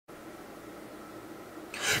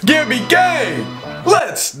Gibby gang,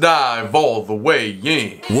 let's dive all the way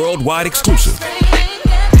in. Worldwide exclusive.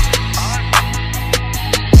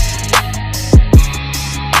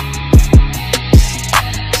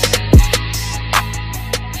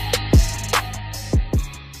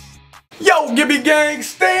 Yo, Gibby gang,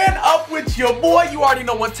 stand up with your boy. You already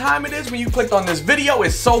know what time it is when you clicked on this video.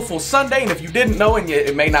 It's Soulful Sunday, and if you didn't know, and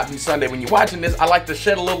it may not be Sunday when you're watching this, I like to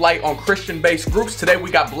shed a little light on Christian-based groups. Today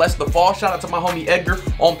we got BlessTheFall. Shout out to my homie Edgar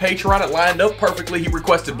on Patreon. It lined up perfectly. He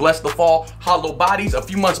requested BlessTheFall, Hollow Bodies. A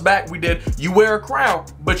few months back, we did You Wear a Crown,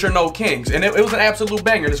 But You're No Kings, and it was an absolute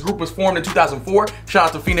banger. This group was formed in 2004. Shout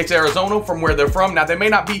out to Phoenix, Arizona, from where they're from. Now, they may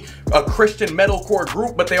not be a Christian metalcore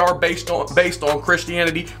group, but they are based on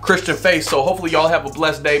Christianity, Christian faith. So hopefully y'all have a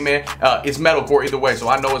blessed day, man. It's metalcore either way, so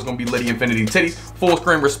I know it's gonna be Liddy Infinity Titties. Full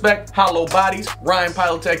screen respect, Hollow Bodies, Ryan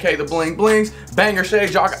Pilot Tech K, the Bling Blings, banger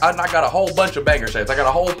shades. Y'all, I got a whole bunch of banger shades. I got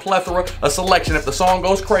a whole plethora, a selection. If the song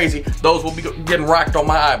goes crazy, those will be getting rocked on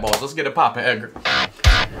my eyeballs. Let's get it popping, Edgar.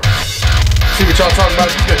 See what y'all talking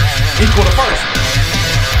about. You good. Equal to first.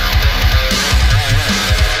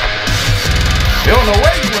 You don't know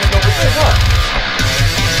where you wanna go with this, huh?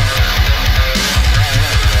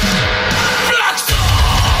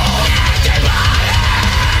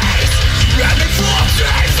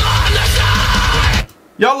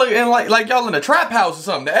 Y'all looking like y'all in a trap house or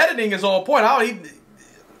something. The editing is on point.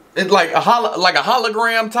 It's like a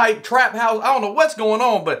hologram type trap house. I don't know what's going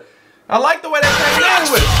on, but I like the way they came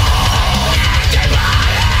in with it.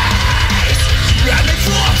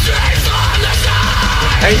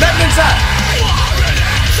 Ain't nothing inside.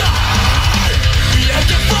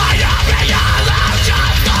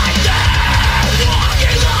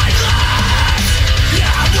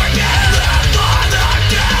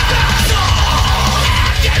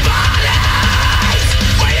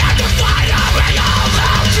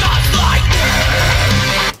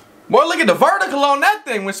 Boy, look at the vertical on that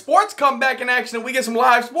thing. When sports come back in action and we get some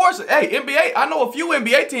live sports, hey, NBA, I know a few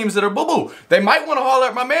NBA teams that are boo-boo. They might want to holler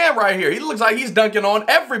at my man right here. He looks like he's dunking on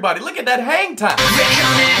everybody. Look at that hang time.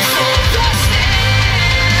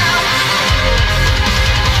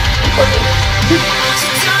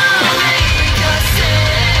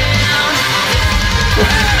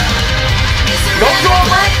 Go to him,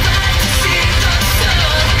 bro.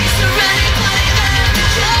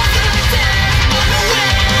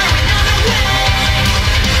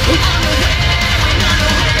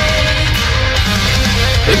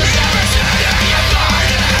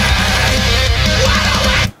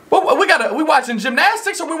 We watching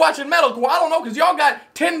gymnastics or we watching metalcore? I don't know, because y'all got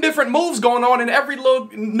 10 different moves going on in every little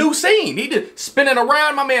new scene. He just spinning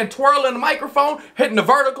around, my man twirling the microphone, hitting the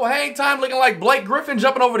vertical hang time, looking like Blake Griffin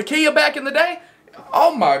jumping over the Kia back in the day.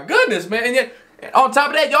 Oh my goodness, man. And yet, on top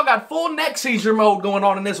of that, y'all got full neck seizure mode going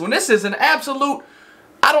on in this one. This is an absolute...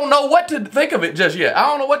 I don't know what to think of it just yet. I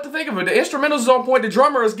don't know what to think of it. The instrumentals is on point. The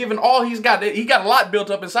drummer is giving all he's got. He got a lot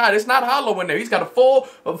built up inside. It's not hollow in there. He's got a full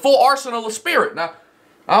arsenal of spirit. Now,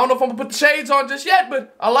 I don't know if I'm going to put the shades on just yet,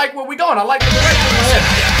 but I like where we going. I like the direction we're heading.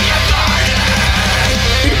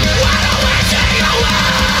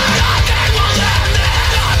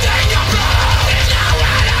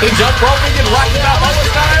 He jumped rope and getting rocked about all the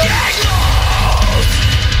style.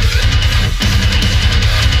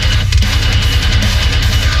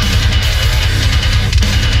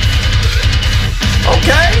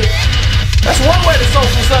 Okay, that's one way to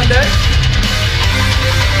Soulful Sunday.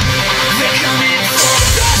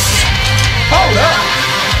 Hold up.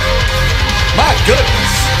 My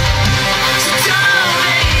goodness.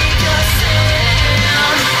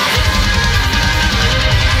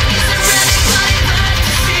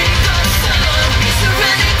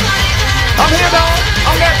 I'm here, dog.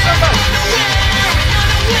 I'm next, somebody.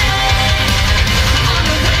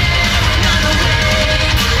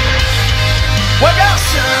 What else?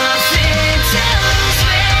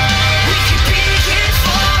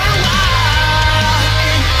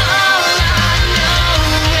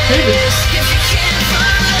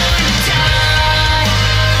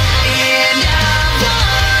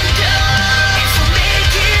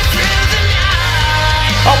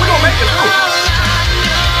 Oh, we're gonna make it through.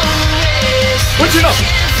 What you know?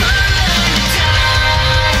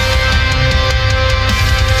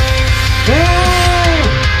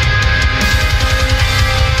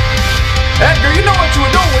 Edgar, you know what you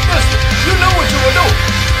were doing with this one. You knew what you were doing.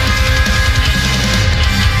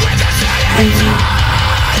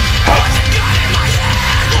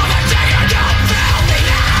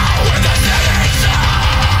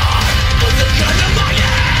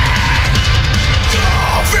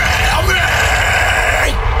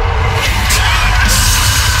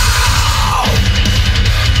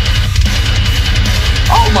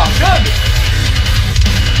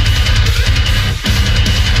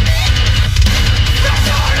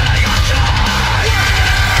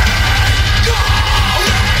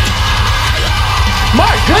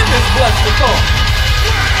 is BlessTheFall.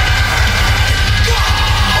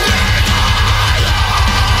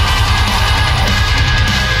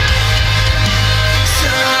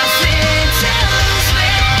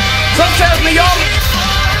 Some tells me y'all.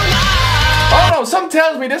 Hold on, some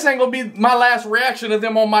tells me this ain't gonna be my last reaction of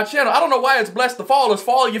them on my channel. I don't know why it's BlessTheFall. Is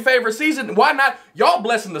fall your favorite season? Why not? Y'all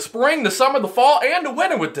blessing the spring, the summer, the fall, and the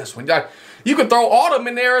winter with this one. You can throw autumn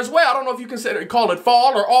in there as well. I don't know if you call it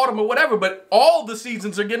fall or autumn or whatever, but all the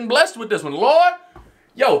seasons are getting blessed with this one. Lord,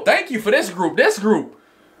 yo, thank you for this group. This group.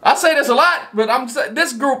 I say this a lot, but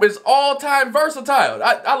this group is all-time versatile.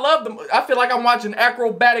 I love them. I feel like I'm watching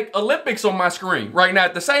acrobatic Olympics on my screen right now.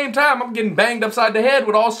 At the same time, I'm getting banged upside the head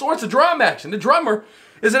with all sorts of drum action. The drummer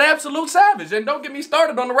is an absolute savage. And don't get me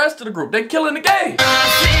started on the rest of the group. They're killing the game.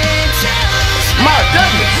 My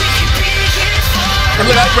goodness. And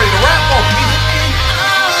look, I'm ready to rap on me.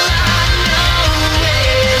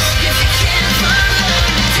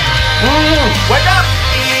 Wake up.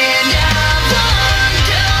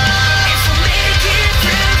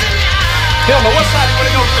 He don't know what side he want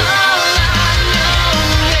to go to.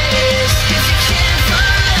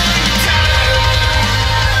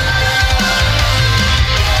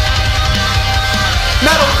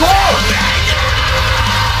 Metalcore!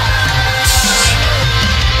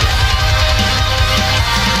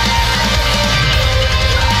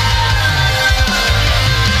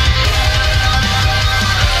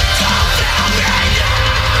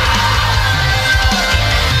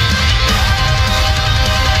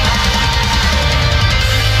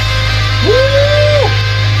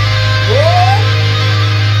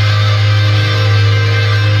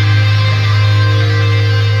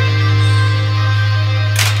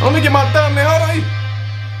 Let me get my thumbnail. Hold on.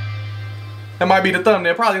 That might be the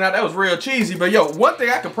thumbnail. Probably not. That was real cheesy. But yo, one thing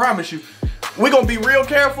I can promise you, we're gonna be real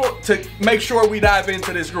careful to make sure we dive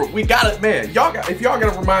into this group. We gotta, man, if y'all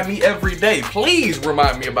gotta remind me every day, please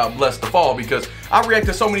remind me about BlessTheFall, because I react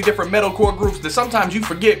to so many different metalcore groups that sometimes you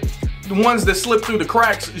forget the ones that slip through the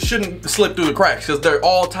cracks shouldn't slip through the cracks, because they're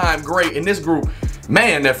all-time great. In this group,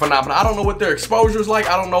 man, they're phenomenal. I don't know what their exposure is like.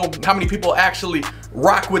 I don't know how many people actually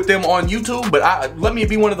rock with them on YouTube, but let me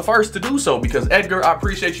be one of the first to do so, because Edgar, I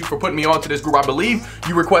appreciate you for putting me onto this group. I believe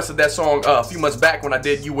you requested that song a few months back when I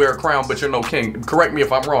did You Wear a Crown But You're No King. Correct me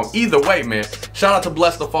if I'm wrong. Either way, man, shout out to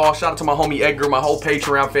BlessTheFall, shout out to my homie Edgar, my whole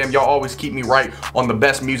Patreon fam. Y'all always keep me right on the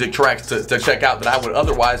best music tracks to check out that I would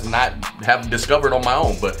otherwise not have discovered on my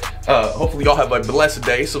own. But hopefully y'all have a blessed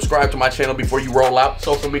day. Subscribe to my channel before you roll out.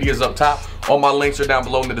 Social media is up top. All my links are down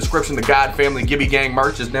below in the description. The God Family Gibby Gang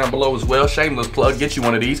merch is down below as well. Shameless plug, get you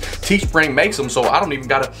one of these. Teespring makes them, so I don't even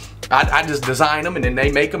gotta, I just design them and then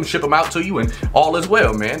they make them, ship them out to you, and all is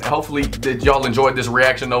well, man. Hopefully y'all enjoyed this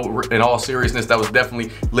reaction though. In all seriousness, that was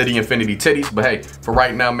definitely Liddy Infinity Titties. But hey, for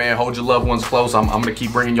right now, man, hold your loved ones close. I'm gonna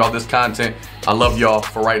keep bringing y'all this content. I love y'all.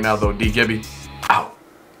 For right now though, dgibby, out.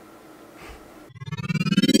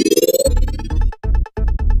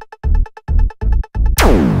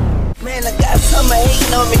 Man, I got summer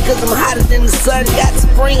hating on me cause I'm hotter than the sun. Got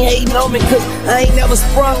spring hating on me cause I ain't never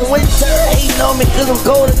sprung. Winter hating on me cause I'm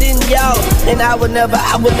colder than y'all. And I would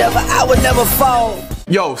never fall.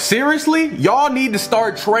 Yo, seriously? Y'all need to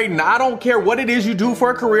start trading. I don't care what it is you do for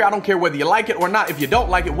a career. I don't care whether you like it or not. If you don't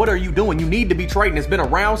like it, what are you doing? You need to be trading. It's been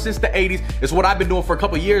around since the 80s. It's what I've been doing for a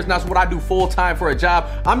couple of years now. It's what I do full time for a job.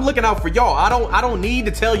 I'm looking out for y'all. I don't need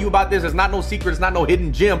to tell you about this. It's not no secret. It's not no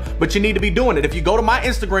hidden gem, but you need to be doing it. If you go to my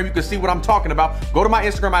Instagram, you can see what I'm talking about. Go to my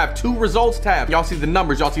Instagram. I have 2 results tabs. Y'all see the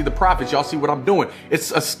numbers. Y'all see the profits. Y'all see what I'm doing.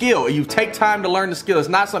 It's a skill. You take time to learn the skill. It's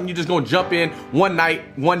not something you just gonna jump in one night,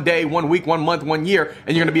 one day, 1 week, 1 month, 1 year,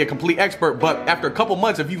 and you're gonna be a complete expert. But after a couple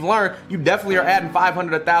months, if you've learned, you definitely are adding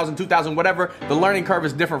 500, 1,000, 2,000, whatever. The learning curve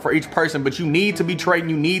is different for each person, but you need to be trading.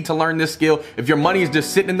 You need to learn this skill. If your money is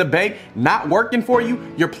just sitting in the bank, not working for you,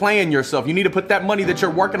 you're playing yourself. You need to put that money that you're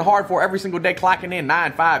working hard for every single day, clocking in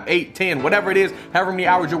 9, 5, 8, 10, whatever it is, however many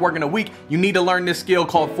hours you're working a week, you need to learn this skill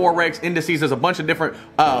called Forex, indices. There's a bunch of different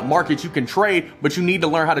markets you can trade, but you need to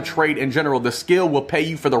learn how to trade in general. The skill will pay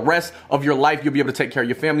you for the rest of your life. You'll be able to take care of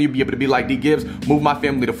your family. You'll be able to be like D Gibbs, move my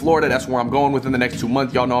family to Florida. That's where I'm going within the next 2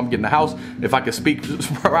 months. Y'all know I'm getting a house if I can speak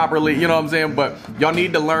properly, you know what I'm saying? But y'all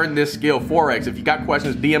need to learn this skill, Forex. If you got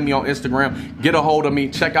questions, DM me on Instagram, get a hold of me,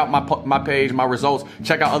 check out my page, my results,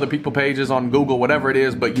 check out other people's pages on Google, whatever it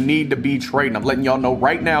is, but you need to be trading. I'm letting y'all know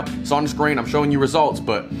right now. It's on the screen. I'm showing you results,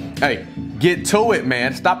 but hey, get to it,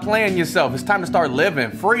 man. Stop playing yourself. It's time to start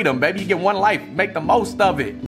living. Freedom, baby. You get one life. Make the most of it.